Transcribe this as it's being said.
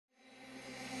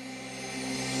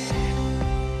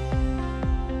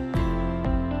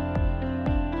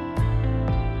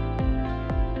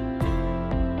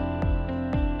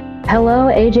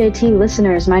Hello, AJT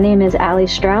listeners. My name is Allie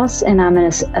Strauss, and I'm an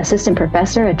assistant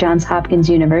professor at Johns Hopkins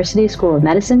University School of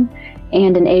Medicine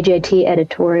and an AJT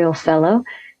editorial fellow.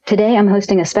 Today, I'm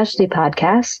hosting a specialty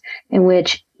podcast in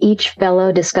which each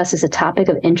fellow discusses a topic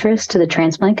of interest to the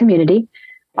transplant community.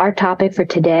 Our topic for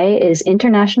today is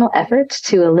international efforts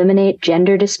to eliminate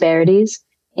gender disparities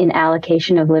in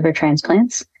allocation of liver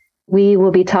transplants. We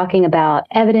will be talking about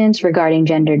evidence regarding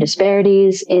gender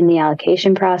disparities in the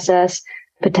allocation process,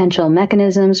 potential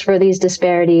mechanisms for these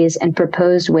disparities, and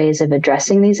proposed ways of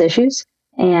addressing these issues.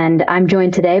 And I'm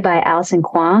joined today by Allison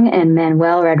Kwong and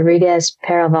Manuel Rodriguez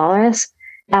Peralvarez.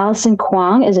 Allison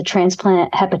Kwong is a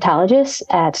transplant hepatologist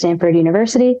at Stanford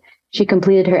University. She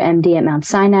completed her MD at Mount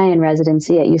Sinai and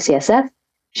residency at UCSF.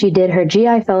 She did her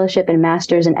GI fellowship and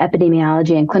master's in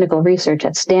epidemiology and clinical research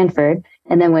at Stanford,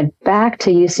 and then went back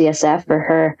to UCSF for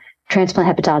her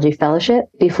transplant hepatology fellowship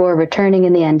before returning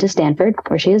in the end to Stanford,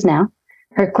 where she is now.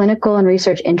 Her clinical and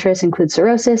research interests include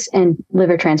cirrhosis and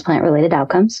liver transplant-related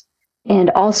outcomes. And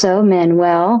also,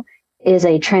 Manuel is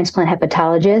a transplant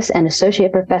hepatologist and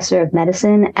associate professor of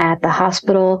medicine at the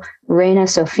Hospital Reina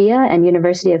Sofia and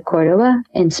University of Cordoba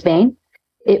in Spain.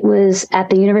 It was at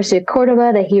the University of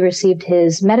Cordoba that he received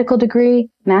his medical degree,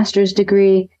 master's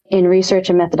degree in research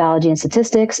and methodology and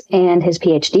statistics, and his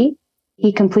PhD.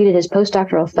 He completed his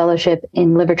postdoctoral fellowship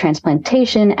in liver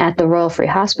transplantation at the Royal Free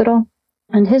Hospital.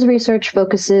 And his research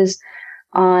focuses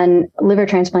on liver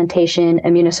transplantation,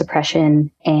 immunosuppression,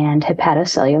 and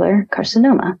hepatocellular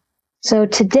carcinoma. So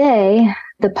today,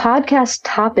 the podcast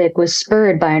topic was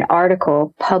spurred by an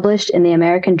article published in the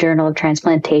American Journal of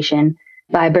Transplantation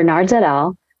by Bernard et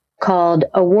al. Called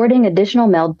Awarding Additional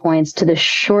MELD Points to the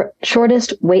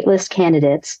Shortest Waitlist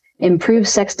Candidates Improves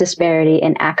Sex Disparity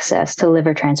in Access to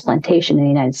Liver Transplantation in the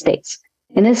United States.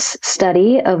 In this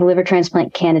study of liver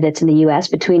transplant candidates in the U.S.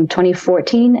 between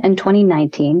 2014 and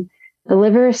 2019, the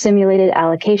Liver Simulated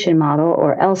Allocation Model,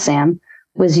 or LSAM,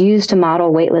 was used to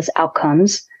model waitlist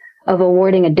outcomes of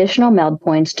awarding additional MELD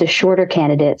points to shorter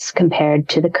candidates compared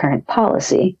to the current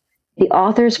policy. The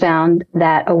authors found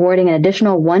that awarding an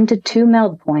additional 1 to 2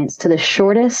 MELD points to the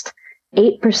shortest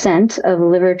 8% of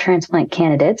liver transplant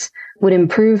candidates would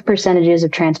improve percentages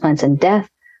of transplants and death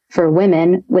for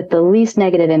women with the least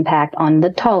negative impact on the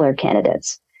taller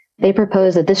candidates. They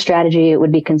propose that this strategy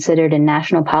would be considered in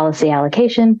national policy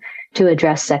allocation to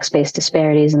address sex-based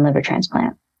disparities in liver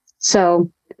transplant.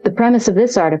 So the premise of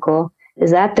this article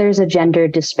is that there's a gender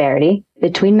disparity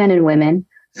between men and women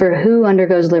for who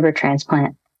undergoes liver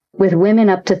transplant, with women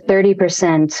up to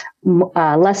 30%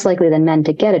 less likely than men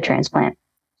to get a transplant.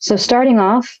 So starting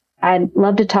off, I'd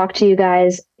love to talk to you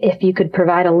guys if you could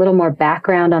provide a little more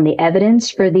background on the evidence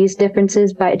for these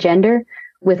differences by gender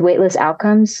with waitlist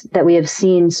outcomes that we have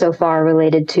seen so far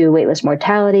related to waitlist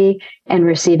mortality and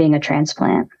receiving a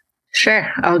transplant. Sure,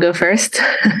 I'll go first.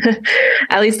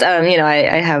 At least, I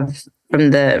have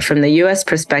from the U.S.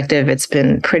 perspective, it's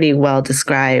been pretty well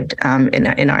described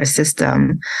in our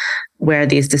system where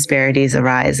these disparities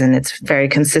arise, and it's very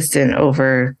consistent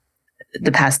over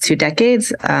the past 2 decades,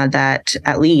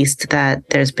 that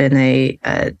there's been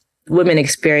women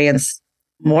experience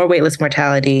more waitlist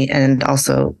mortality and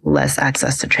also less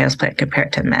access to transplant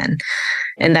compared to men.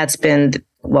 And that's been,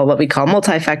 what we call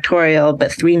multifactorial,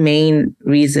 but 3 main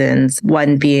reasons.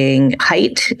 One being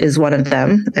height is one of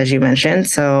them, as you mentioned.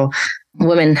 So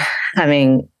women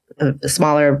having a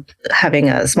smaller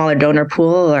donor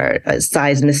pool or a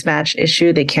size mismatch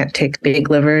issue, they can't take big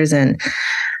livers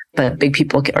but big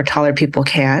people or taller people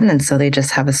can, and so they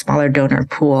just have a smaller donor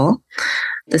pool.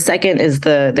 The second is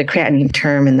the creatinine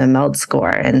term in the MELD score.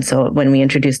 And so when we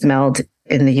introduced MELD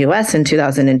in the US in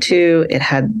 2002,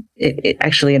 it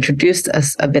actually introduced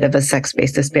a bit of a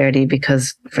sex-based disparity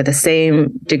because for the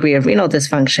same degree of renal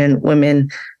dysfunction, women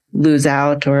lose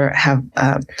out or have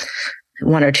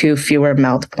 1 or 2 fewer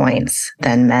MELD points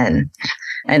than men.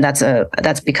 And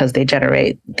that's because they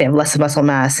have less muscle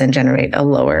mass and generate a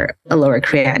lower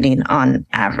creatinine on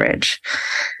average.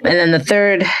 And then the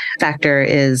third factor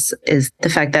is the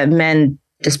fact that men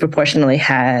disproportionately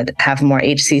have more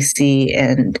HCC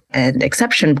and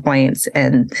exception points.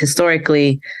 And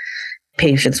historically,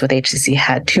 patients with HCC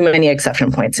had too many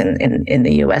exception points in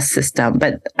the US system.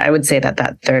 But I would say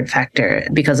that third factor,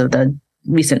 because of the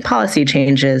recent policy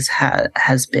changes,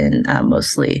 has been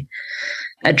mostly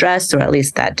addressed, or at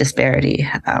least that disparity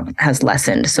has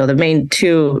lessened. So the main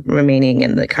 2 remaining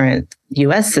in the current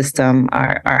U.S. system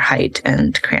are height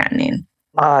and creatinine.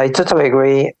 I totally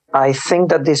agree. I think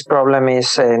that this problem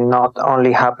is not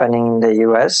only happening in the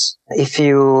US. If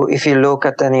you look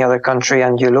at any other country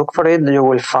and you look for it, you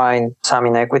will find some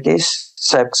inequities,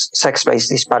 sex-based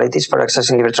disparities for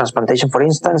accessing liver transplantation. For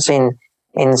instance,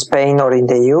 in Spain or in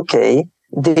the UK,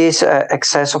 this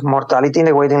excess of mortality in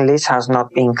the waiting list has not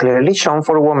been clearly shown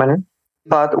for women.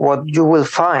 But what you will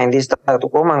find is that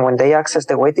women, when they access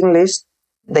the waiting list,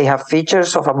 they have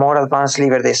features of a more advanced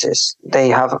liver disease. They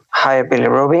have higher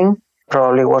bilirubin,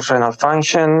 probably worse renal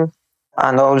function,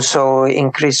 and also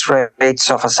increased rates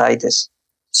of ascites.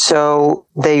 So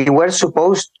they were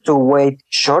supposed to wait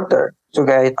shorter to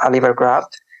get a liver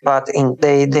graft, but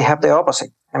they have the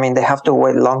opposite. I mean, they have to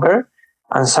wait longer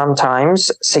and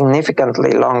sometimes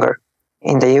significantly longer.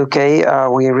 In the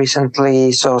UK, we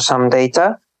recently saw some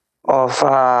data of,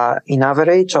 in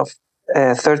average, of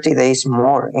 30 days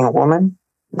more in women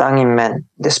than in men,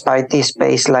 despite these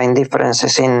baseline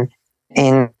differences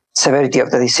in severity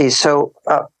of the disease. So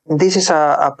this is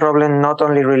a problem not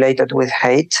only related with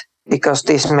hate, because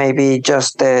this may be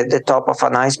just the top of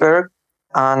an iceberg.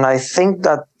 And I think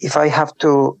that if I have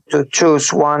to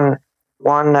choose one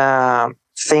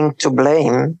thing to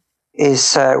blame,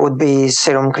 would be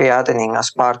serum creatinine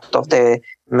as part of the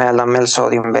MELD and MELD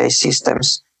sodium-based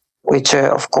systems, which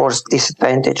of course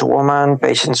disadvantage women,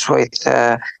 patients with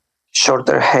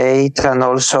shorter height, and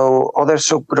also other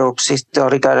subgroups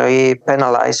historically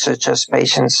penalized, such as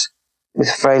patients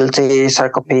with frailty,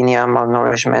 sarcopenia,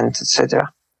 malnourishment, etc.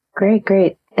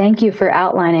 Great. Thank you for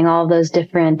outlining all those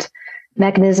different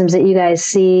mechanisms that you guys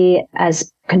see as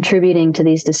contributing to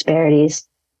these disparities.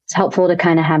 It's helpful to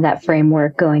kind of have that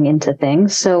framework going into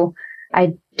things. So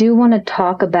I do want to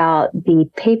talk about the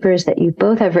papers that you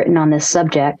both have written on this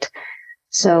subject.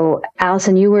 So,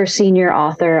 Allison, you were senior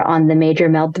author on the major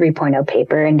MELD 3.0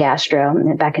 paper in gastro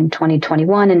back in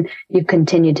 2021, and you've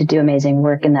continued to do amazing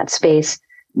work in that space.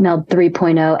 MELD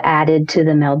 3.0 added to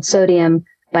the MELD sodium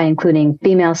by including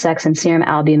female sex and serum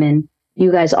albumin.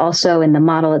 You guys also, in the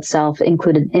model itself,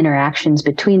 included interactions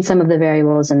between some of the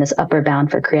variables and this upper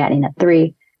bound for creatinine at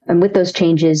 3. And with those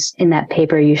changes in that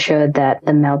paper, you showed that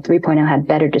the MELD 3.0 had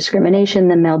better discrimination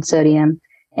than MELD sodium,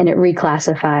 and it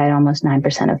reclassified almost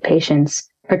 9% of patients,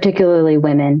 particularly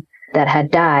women that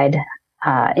had died,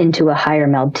 into a higher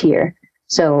MELD tier.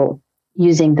 So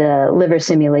using the liver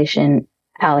simulation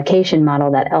allocation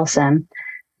model, that LSEM,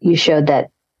 you showed that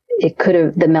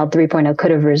the MELD 3.0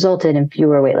 could have resulted in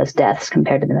fewer weightless deaths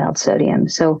compared to the MELD sodium.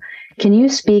 So can you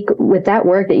speak, with that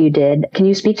work that you did, can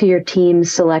you speak to your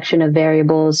team's selection of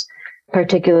variables,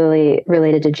 particularly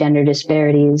related to gender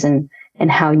disparities, and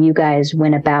how you guys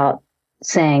went about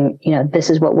saying, this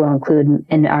is what we'll include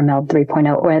in our MELD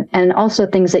 3.0, and also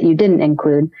things that you didn't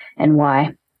include and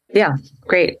why? Yeah,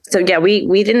 great. So yeah,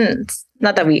 we didn't,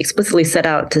 not that we explicitly set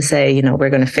out to say, we're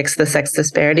going to fix the sex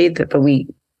disparity, but we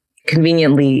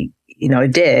conveniently,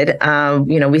 did.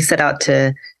 We set out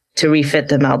to refit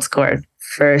the MELD score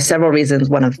for several reasons,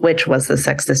 one of which was the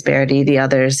sex disparity, the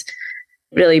others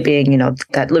really being,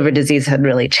 that liver disease had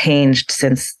really changed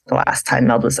since the last time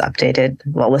MELD was updated,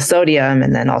 with sodium,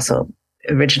 and then also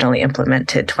originally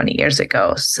implemented 20 years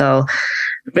ago. So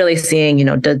really seeing,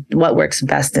 what works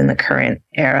best in the current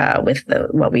era with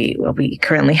what we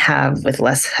currently have, with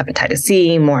less hepatitis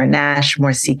C, more NASH,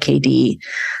 more CKD.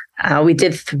 We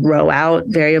did throw out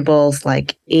variables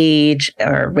like age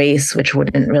or race, which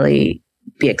wouldn't really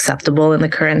be acceptable in the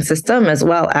current system, as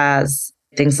well as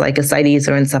things like ascites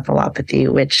or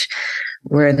encephalopathy, which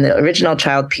were in the original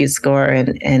child Pew score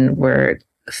and were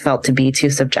felt to be too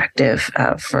subjective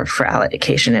for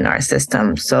allocation in our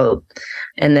system. So,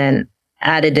 and then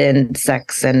added in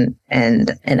sex and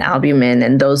albumin,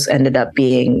 and those ended up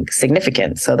being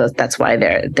significant. So that's why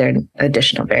they're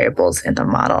additional variables in the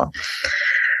model.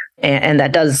 And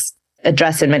that does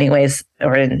address in many ways,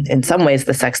 or in some ways,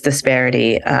 the sex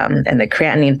disparity and the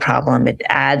creatinine problem. It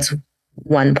adds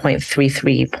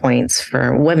 1.33 points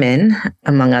for women,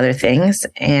 among other things.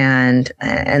 And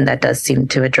that does seem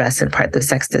to address in part the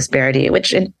sex disparity,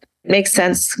 which it makes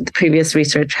sense. The previous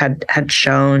research had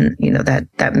shown,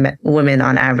 that women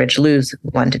on average lose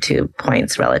 1 to 2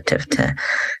 points relative to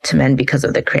men because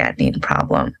of the creatinine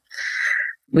problem.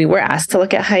 We were asked to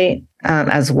look at height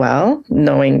as well,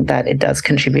 knowing that it does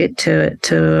contribute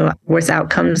to worse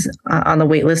outcomes on the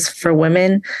wait list for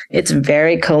women. It's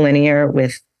very collinear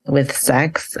with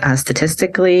sex.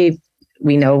 Statistically,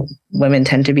 we know women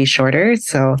tend to be shorter.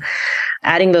 So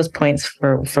adding those points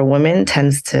for women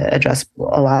tends to address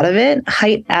a lot of it.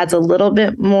 Height adds a little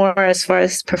bit more as far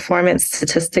as performance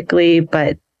statistically,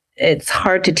 but it's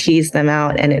hard to tease them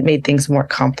out, and it made things more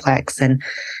complex. And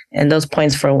those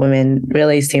points for women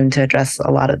really seemed to address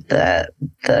a lot of the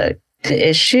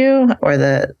issue,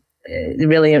 or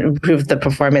really improved the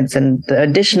performance, and the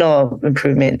additional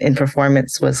improvement in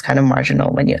performance was kind of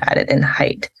marginal when you added in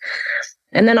height.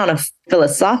 And then on a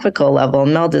philosophical level,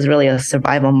 MELD is really a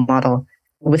survival model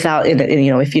without,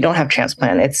 if you don't have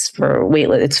transplant, it's for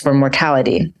it's for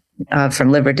mortality from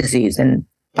liver disease. And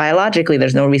biologically,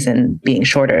 there's no reason being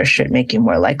shorter should make you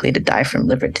more likely to die from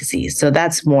liver disease. So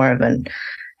that's more of an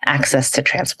access to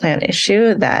transplant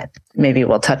issue that maybe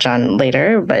we'll touch on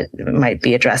later, but it might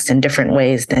be addressed in different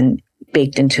ways than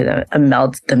baked into the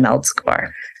MELD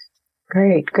score.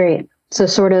 Great. So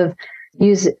sort of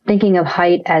thinking of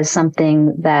height as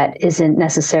something that isn't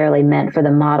necessarily meant for the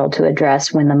model to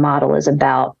address when the model is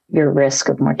about your risk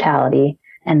of mortality,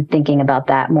 and thinking about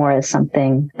that more as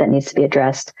something that needs to be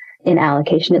addressed in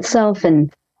allocation itself,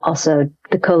 and also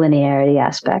the collinearity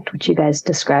aspect, which you guys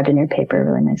described in your paper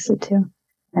really nicely too.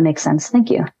 That makes sense. Thank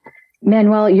you.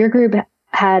 Manuel, your group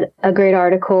had a great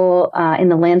article in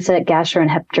the Lancet Gastro and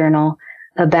Hep Journal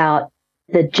about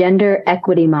the gender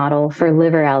equity model for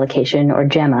liver allocation, or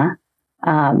GEMA,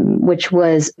 which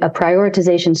was a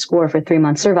prioritization score for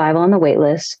 3-month survival on the wait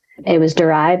list. It was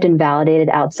derived and validated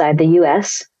outside the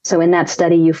U.S. So in that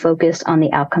study, you focused on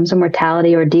the outcomes of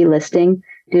mortality or delisting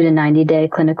due to 90-day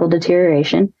clinical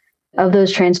deterioration. Of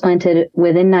those transplanted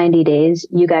within 90 days,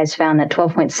 you guys found that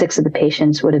 12.6 of the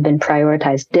patients would have been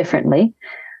prioritized differently,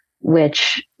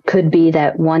 which could be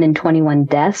that 1 in 21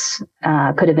 deaths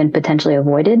could have been potentially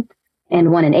avoided,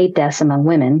 and 1 in 8 deaths among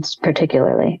women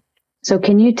particularly. So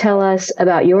can you tell us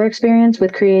about your experience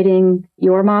with creating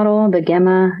your model, the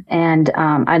GEMA? And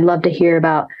I'd love to hear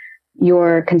about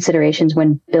your considerations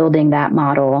when building that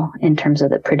model in terms of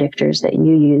the predictors that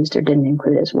you used or didn't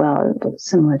include as well,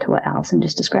 similar to what Allison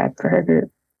just described for her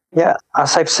group. Yeah,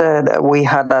 as I've said, we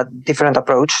had a different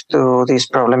approach to this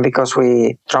problem because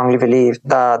we strongly believe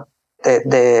that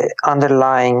the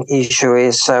underlying issue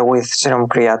is with serum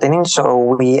creatinine.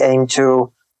 So we aim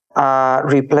to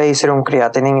replace serum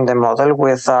creatinine in the model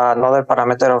with another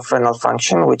parameter of renal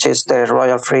function, which is the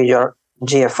Royal Free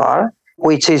GFR,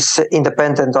 which is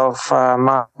independent of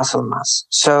muscle mass.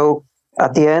 So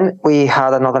at the end, we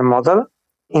had another model,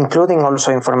 including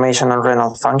also information on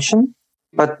renal function,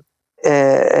 but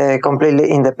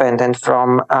completely independent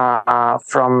from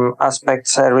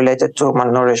aspects related to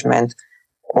malnourishment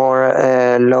or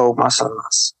low muscle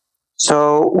mass.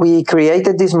 So we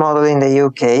created this model in the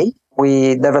UK.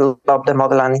 We developed the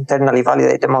model and internally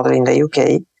validated the model in the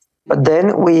UK. But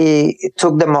then we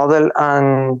took the model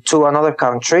to another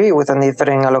country with a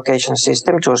different allocation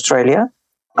system, to Australia,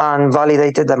 and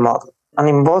validated the model. And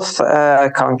in both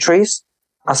countries,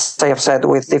 as I have said,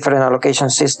 with different allocation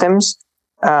systems,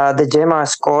 the GEMA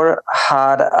score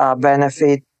had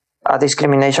a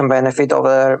discrimination benefit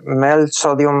over MELD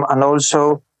sodium and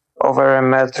also over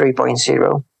MELD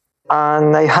 3.0.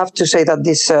 And I have to say that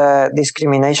this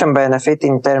discrimination benefit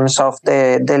in terms of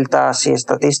the delta C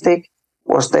statistic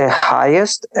was the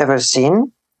highest ever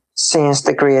seen since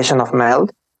the creation of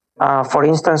MELD. For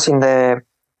instance, in the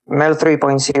MELD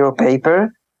 3.0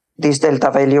 paper, this delta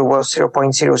value was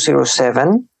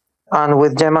 0.007. And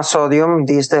with GEMA sodium,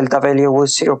 this delta value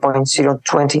was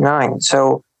 0.029.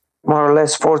 So more or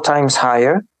less 4 times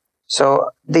higher. So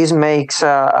this makes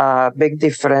a big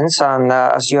difference. And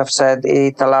as you have said,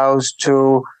 it allows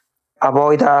to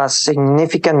avoid a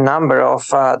significant number of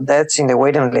deaths in the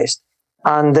waiting list.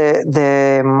 And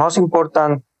the most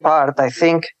important part, I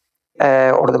think,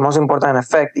 or the most important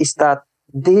effect is that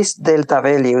this delta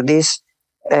value, this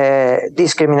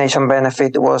discrimination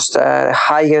benefit was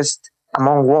highest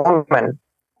among women,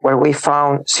 where we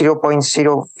found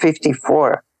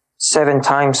 0.054, 7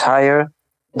 times higher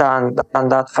than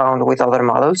that found with other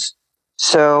models.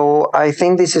 So I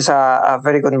think this is a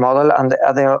very good model, and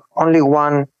the only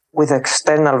one with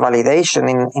external validation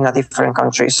in a different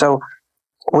country. So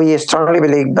we strongly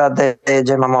believe that the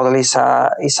GEMA model is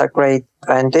a great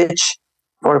advantage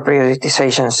for a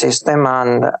prioritization system,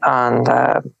 and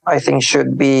I think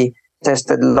should be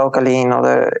tested locally in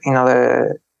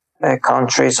other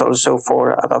countries also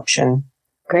for adoption.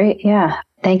 Great, yeah.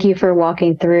 Thank you for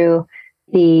walking through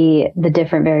the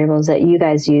different variables that you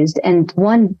guys used. And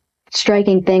one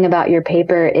striking thing about your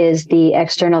paper is the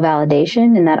external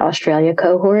validation in that Australia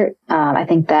cohort. I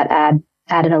think that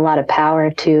added a lot of power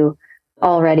to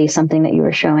already something that you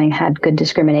were showing had good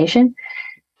discrimination.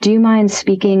 Do you mind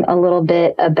speaking a little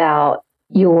bit about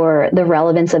the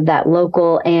relevance of that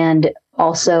local and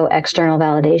also external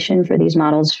validation for these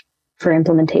models for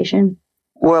implementation?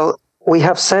 Well, we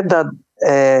have said that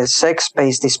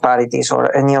sex-based disparities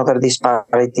or any other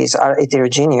disparities are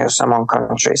heterogeneous among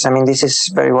countries. I mean, this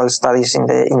is very well studied in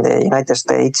the United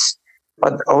States,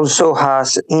 but also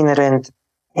has inherent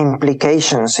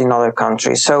implications in other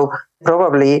countries. So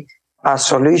probably a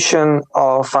solution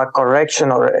of a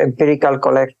correction or empirical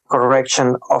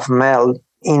correction of MELD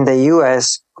in the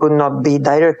US could not be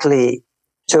directly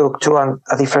took to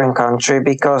a different country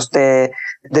because the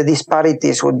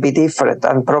disparities would be different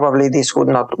and probably this would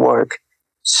not work.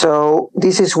 So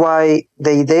this is why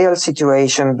the ideal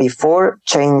situation before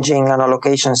changing an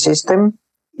allocation system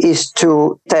is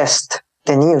to test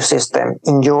the new system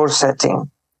in your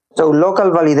setting. So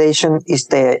local validation is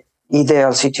the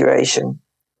ideal situation.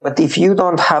 But if you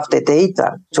don't have the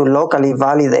data to locally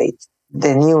validate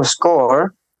the new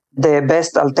score, the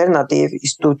best alternative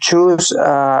is to choose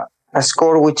a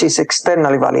score which is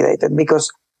externally validated.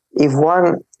 Because if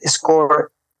one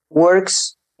score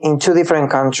works in two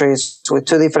different countries with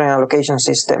two different allocation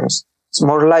systems, it's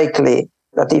more likely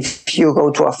that if you go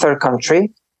to a third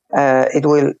country, it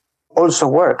will also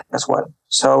work as well.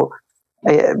 So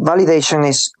validation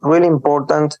is really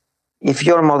important. If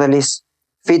your model is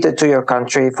fitted to your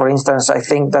country, for instance, I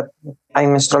think that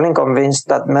I'm strongly convinced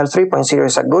that MELD 3.0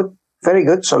 is a very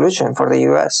good solution for the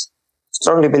US.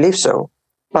 Strongly believe so.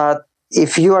 But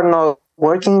if you are not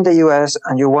working in the US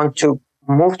and you want to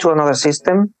move to another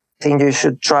system, I think you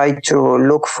should try to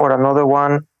look for another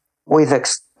one with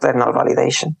external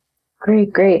validation.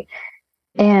 Great.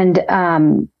 And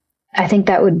I think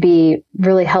that would be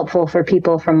really helpful for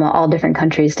people from all different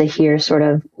countries to hear sort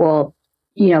of, well,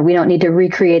 we don't need to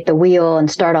recreate the wheel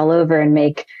and start all over and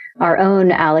make our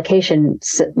own allocation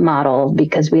model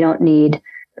because we have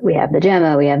the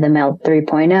GEMA, we have the MELD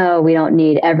 3.0. We don't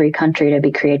need every country to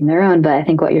be creating their own. But I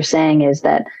think what you're saying is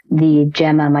that the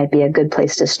GEMA might be a good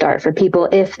place to start for people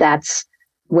if that's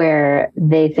where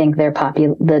they think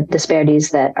the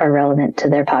disparities that are relevant to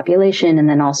their population. And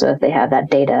then also if they have that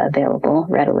data available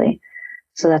readily.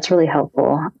 So that's really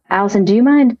helpful. Allison, do you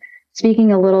mind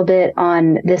speaking a little bit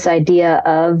on this idea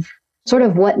of sort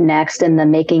of what next and the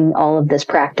making all of this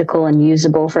practical and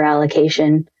usable for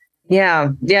allocation? Yeah,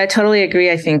 I totally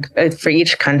agree. I think for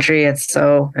each country, it's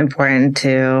so important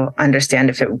to understand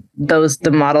if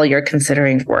the model you're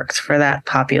considering works for that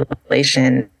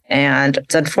population. And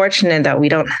it's unfortunate that we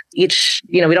don't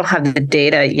have the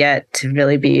data yet to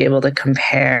really be able to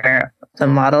compare the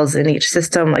models in each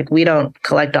system. Like we don't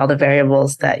collect all the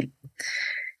variables that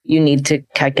you need to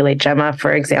calculate GEMA,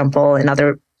 for example, and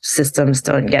other systems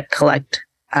don't yet collect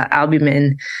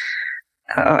albumin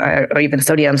or even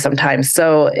sodium sometimes.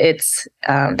 So it's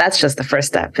that's just the first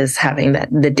step, is having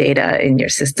the data in your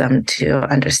system to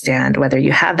understand whether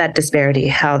you have that disparity,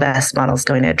 how that model is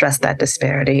going to address that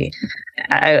disparity.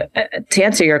 To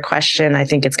answer your question, I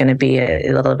think it's going to be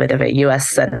a little bit of a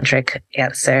US-centric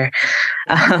answer.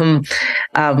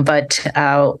 But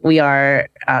we are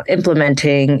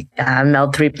implementing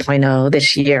MELD 3.0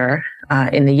 this year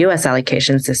in the US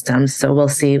allocation system. So we'll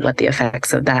see what the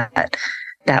effects of that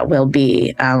will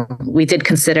be. We did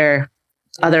consider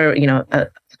other,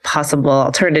 possible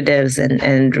alternatives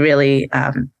and really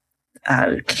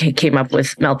came up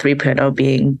with MELD 3.0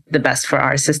 being the best for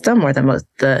our system, or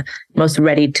the most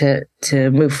ready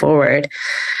to move forward.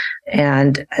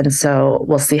 And so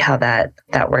we'll see how that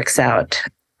works out.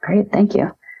 Great. Thank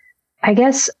you. I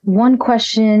guess one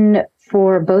question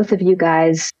for both of you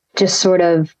guys, just sort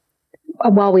of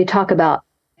while we talk about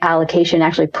allocation,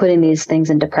 actually putting these things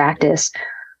into practice,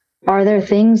 are there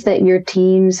things that your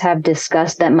teams have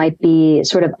discussed that might be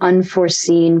sort of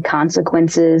unforeseen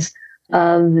consequences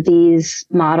of these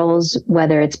models,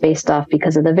 whether it's based off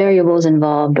because of the variables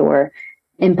involved or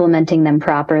implementing them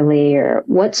properly, or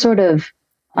what sort of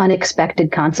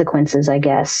unexpected consequences, I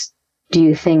guess, do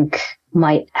you think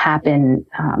might happen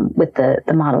with the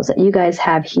models that you guys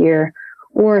have here?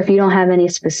 Or if you don't have any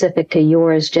specific to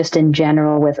yours, just in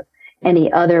general with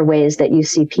any other ways that you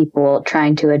see people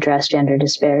trying to address gender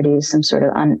disparities, some sort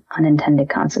of unintended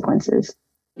consequences?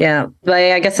 Yeah, but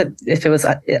I guess if it was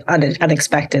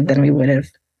unexpected, then we would have,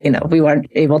 we weren't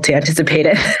able to anticipate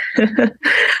it.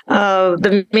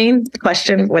 The main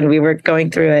question when we were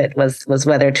going through it was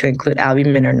whether to include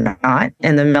albumin or not.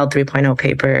 And the MELD 3.0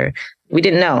 paper, we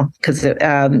didn't know because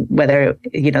whether,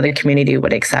 the community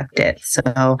would accept it.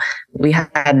 So we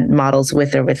had models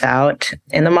with or without,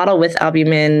 and the model with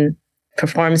albumin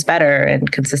performs better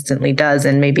and consistently does.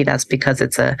 And maybe that's because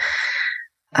it's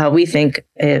we think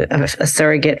a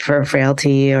surrogate for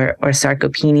frailty or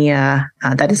sarcopenia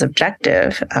that is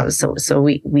objective. So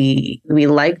we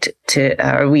liked to,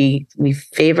 we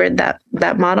favored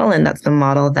that model, and that's the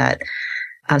model that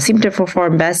seemed to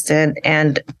perform best.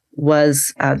 And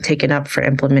was taken up for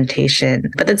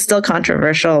implementation, but it's still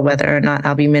controversial whether or not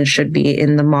albumin should be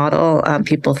in the model.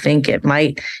 People think it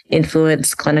might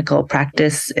influence clinical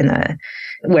practice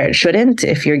where it shouldn't.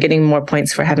 If you're getting more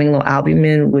points for having low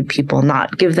albumin, would people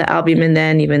not give the albumin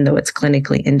then, even though it's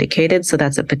clinically indicated? So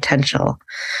that's a potential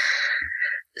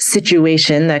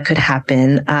situation that could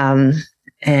happen,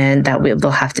 and that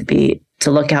they'll have to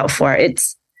look out for.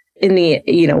 It's in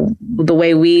the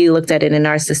way we looked at it in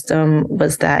our system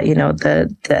was that,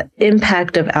 the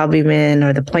impact of albumin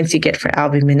or the points you get for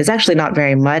albumin is actually not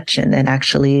very much. And then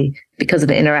actually, because of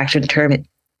the interaction term,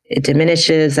 it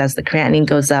diminishes as the creatinine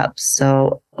goes up.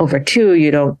 So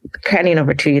creatinine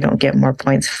over 2, you don't get more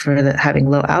points for having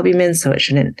low albumin. So it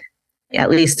shouldn't, at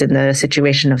least in the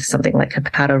situation of something like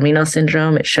hepatorenal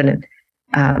syndrome, it shouldn't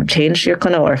change your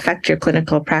clinical or affect your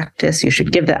clinical practice. You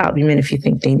should give the albumin if you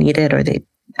think they need it,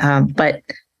 but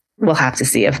we'll have to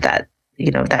see if that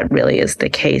really is the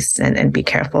case, and be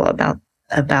careful about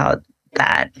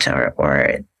that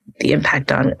or the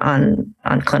impact on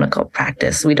clinical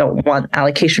practice. We don't want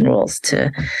allocation rules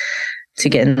to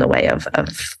get in the way of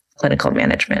clinical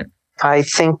management. I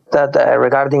think that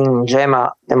regarding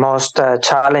GEMA, the most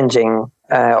challenging,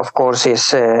 of course, is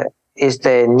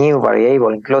the new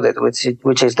variable included, which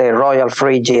is the royal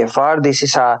free GFR. This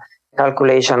is a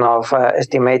calculation of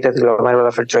estimated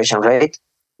glomerular filtration rate,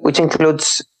 which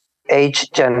includes age,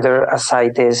 gender,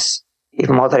 ascites, if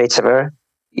moderate severe,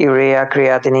 urea,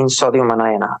 creatinine, sodium, and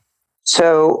INR.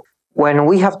 So when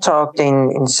we have talked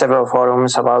in several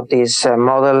forums about this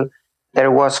model,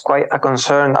 there was quite a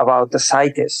concern about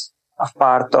ascites as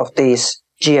part of this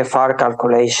GFR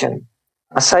calculation.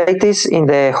 Ascites in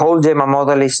the whole GEMA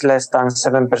model is less than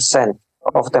 7%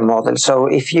 of the model. So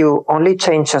if you only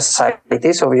change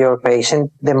ascites of your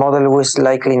patient, the model will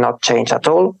likely not change at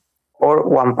all, or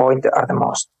 1 point at the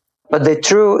most. But the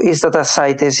truth is that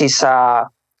ascites is a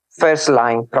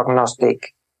first-line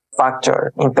prognostic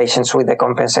factor in patients with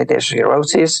decompensated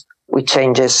cirrhosis, which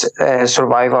changes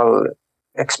survival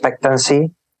expectancy.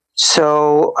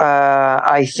 So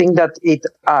I think that it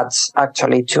adds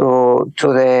actually to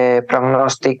the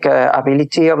prognostic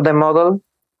ability of the model.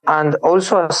 And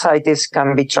also ascites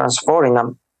can be transformed in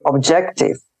an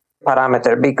objective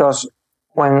parameter, because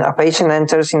when a patient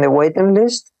enters in the waiting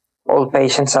list, all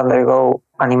patients undergo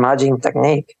an imaging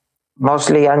technique,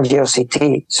 mostly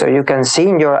angio-CT. So you can see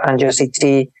in your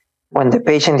angio-CT when the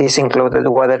patient is included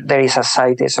whether there is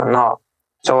ascites or not.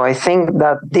 So I think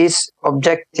that this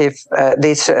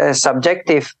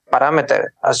subjective parameter,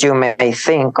 as you may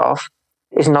think of,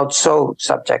 is not so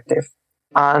subjective.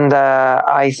 And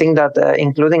I think that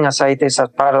including ascites as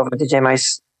part of the GEMA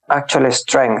is actually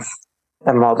strength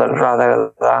the model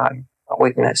rather than a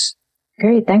weakness.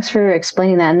 Great. Thanks for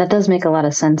explaining that. And that does make a lot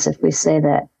of sense if we say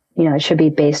that, it should be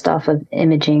based off of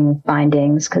imaging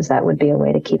findings, because that would be a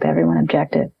way to keep everyone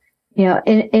objective.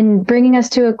 In bringing us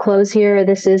to a close here,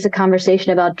 this is a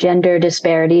conversation about gender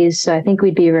disparities. So I think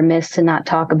we'd be remiss to not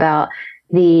talk about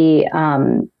the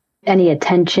any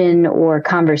attention or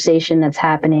conversation that's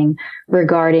happening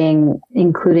regarding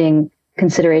including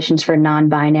considerations for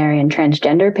non-binary and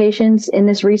transgender patients in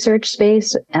this research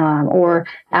space, or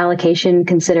allocation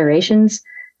considerations.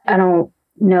 I don't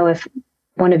know if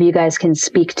one of you guys can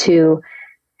speak to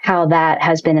how that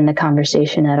has been in the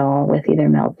conversation at all with either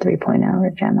MELD 3.0 or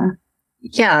GEMA.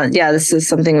 Yeah, this is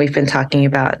something we've been talking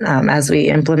about as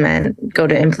we go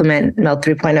to implement MELD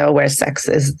 3.0, where sex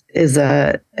is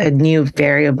a new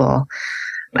variable.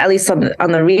 At least on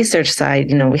the research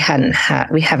side, we haven't had,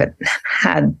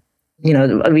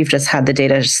 we've just had the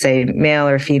data say male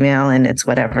or female, and it's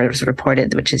whatever is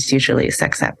reported, which is usually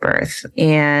sex at birth.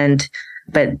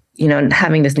 But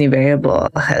having this new variable,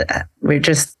 we're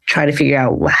just trying to figure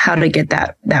out how to get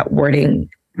that wording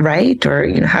right,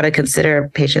 or how to consider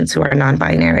patients who are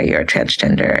non-binary or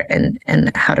transgender,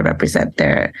 and how to represent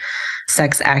their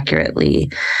sex accurately.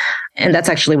 And that's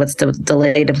actually what's the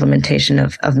delayed implementation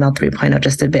of MELD 3.0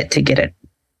 just a bit to get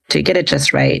it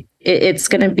just right. It's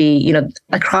going to be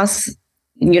across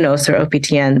sort of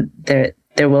OPTN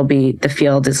there will be, the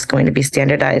field is going to be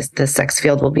standardized. The sex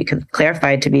field will be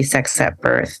clarified to be sex at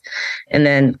birth. And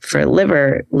then for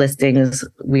liver listings,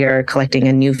 we are collecting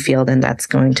a new field, and that's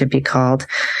going to be called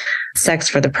sex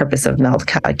for the purpose of MELD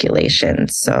calculation.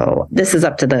 So this is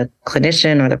up to the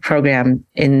clinician or the program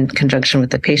in conjunction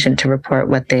with the patient to report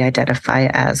what they identify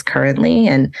as currently.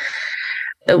 And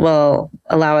it will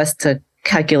allow us to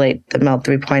calculate the MELD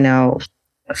 3.0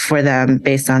 for them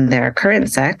based on their current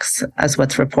sex as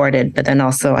what's reported, but then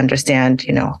also understand,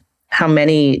 how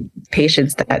many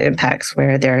patients that impacts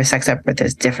where their sex at birth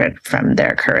is different from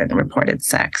their current reported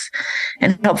sex.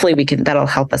 And hopefully that'll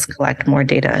help us collect more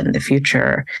data in the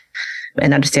future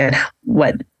and understand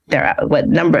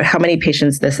how many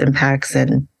patients this impacts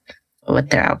and what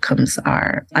their outcomes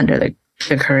are under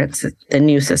the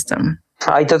new system.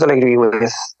 I totally agree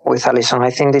with Alison.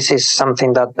 I think this is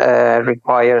something that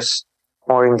requires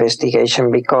more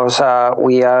investigation because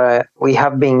we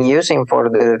have been using for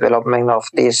the development of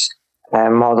these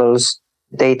models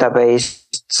database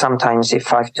sometimes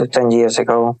 5 to 10 years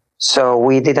ago. So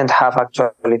we didn't have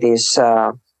actually this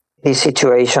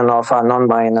situation of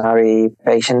non-binary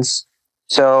patients.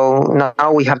 So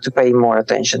now we have to pay more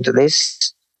attention to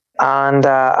this. And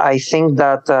I think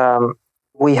that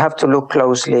we have to look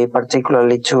closely,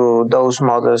 particularly to those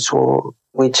models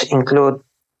which include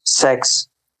sex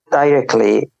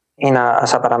directly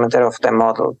as a parameter of the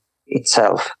model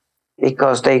itself,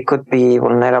 because they could be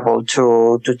vulnerable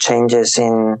to changes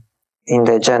in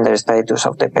the gender status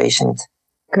of the patient.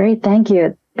 Great, thank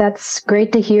you. That's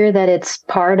great to hear that it's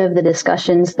part of the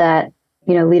discussions that,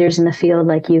 leaders in the field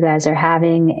like you guys are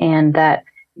having, and that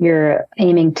you're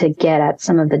aiming to get at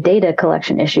some of the data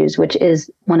collection issues, which is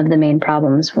one of the main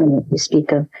problems when we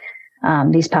speak of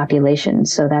these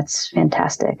populations. So that's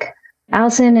fantastic.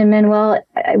 Alison and Manuel,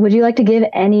 would you like to give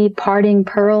any parting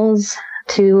pearls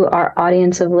to our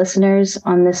audience of listeners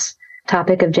on this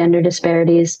topic of gender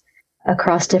disparities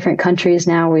across different countries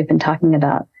now? We've been talking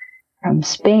about from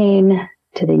Spain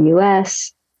to the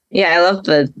US. Yeah, I love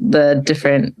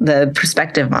the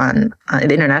perspective on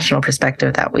the international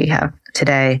perspective that we have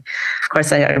today. Of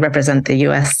course, I represent the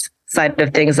US side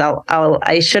of things.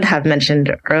 I should have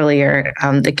mentioned earlier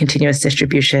the continuous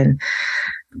distribution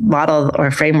model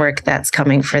or framework that's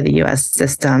coming for the US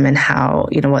system, and how,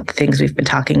 what the things we've been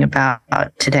talking about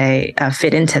today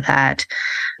fit into that.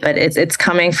 But it's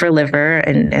coming for liver,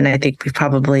 and I think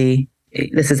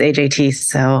this is AJT,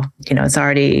 so, it's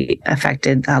already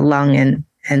affected lung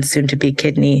and soon to be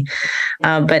kidney.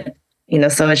 But,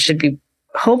 so it should be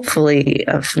hopefully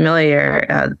familiar.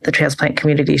 The transplant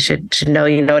community should know,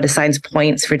 it assigns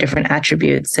points for different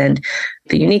attributes. And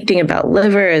the unique thing about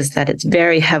liver is that it's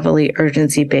very heavily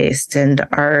urgency based, and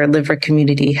our liver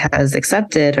community has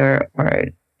accepted or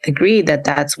agreed that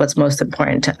that's what's most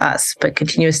important to us. But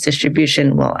continuous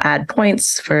distribution will add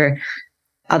points for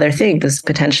other things,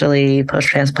 potentially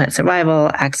post-transplant survival,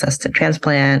 access to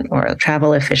transplant, or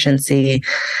travel efficiency.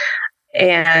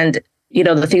 And,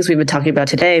 the things we've been talking about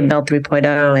today, MELD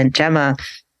 3.0 and GEMA,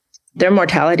 they're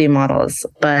mortality models,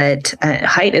 but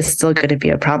height is still going to be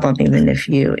a problem even if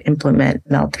you implement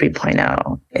MELD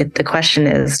 3.0. The question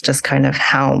is just kind of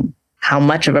how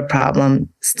much of a problem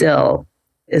still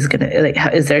is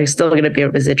is there still going to be a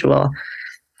residual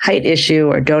height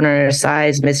issue or donor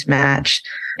size mismatch?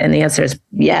 And the answer is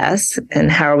yes.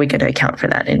 And how are we going to account for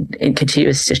that in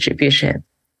continuous distribution?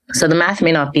 So the math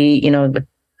may not be,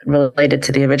 related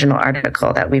to the original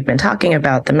article that we've been talking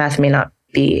about. The math may not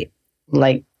be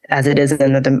like as it is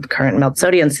in the current MELD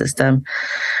sodium system,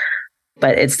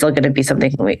 but it's still going to be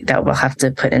something that we'll have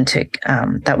to put into,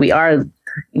 that we are,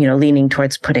 leaning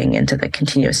towards putting into the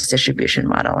continuous distribution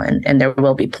model. And there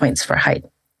will be points for height.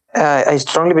 I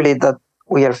strongly believe that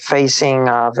we are facing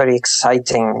a very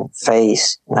exciting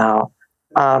phase now,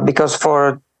 because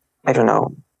for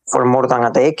more than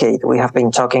a decade, we have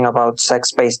been talking about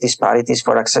sex-based disparities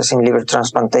for accessing liver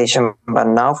transplantation. But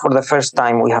now, for the first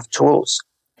time, we have tools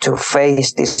to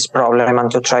face this problem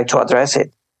and to try to address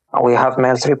it. We have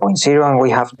MELD 3.0 and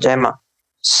we have GEMA.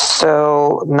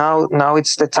 So now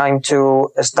it's the time to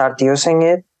start using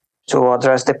it to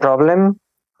address the problem.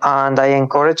 And I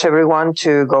encourage everyone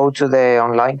to go to the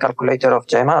online calculator of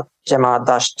GEMA,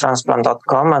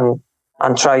 gema-transplant.com,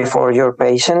 and try for your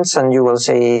patients, and you will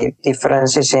see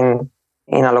differences in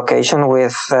allocation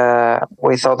with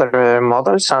other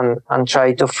models, and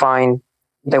try to find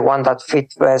the one that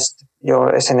fits best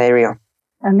your scenario.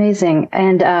 Amazing.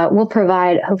 And we'll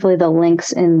provide hopefully the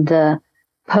links in the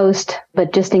post,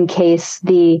 but just in case,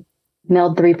 the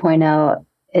MELD 3.0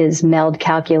 is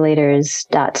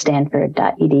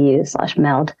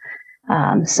meldcalculators.stanford.edu/MELD.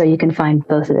 So you can find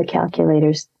both of the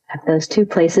calculators at those two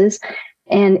places.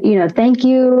 And, thank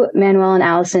you, Manuel and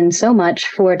Alison, so much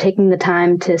for taking the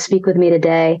time to speak with me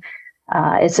today.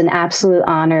 It's an absolute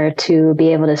honor to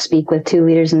be able to speak with two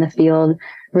leaders in the field,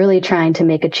 really trying to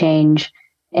make a change.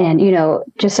 And,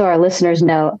 just so our listeners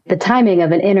know, the timing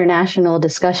of an international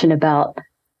discussion about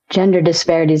gender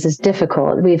disparities is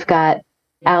difficult. We've got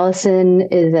Alison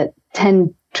is at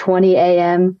 10:20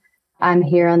 a.m. I'm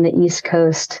here on the East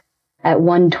Coast at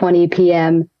 1:20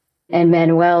 p.m. and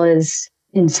Manuel is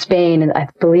in Spain, and I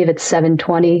believe it's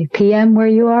 7:20 p.m. where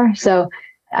you are. So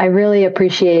I really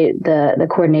appreciate the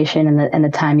coordination and the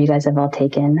time you guys have all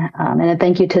taken. And a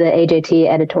thank you to the AJT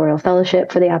Editorial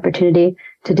Fellowship for the opportunity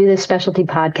to do this specialty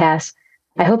podcast.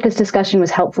 I hope this discussion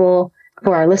was helpful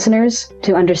for our listeners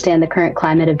to understand the current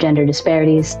climate of gender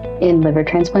disparities in liver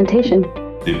transplantation.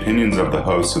 The opinions of the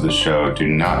hosts of the show do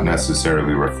not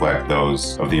necessarily reflect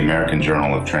those of the American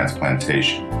Journal of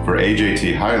Transplantation. For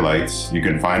AJT highlights, you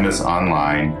can find us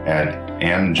online at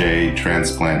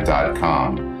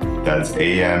amjtransplant.com. That's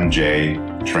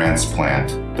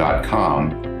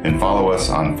amjtransplant.com, and follow us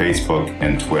on Facebook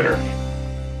and Twitter.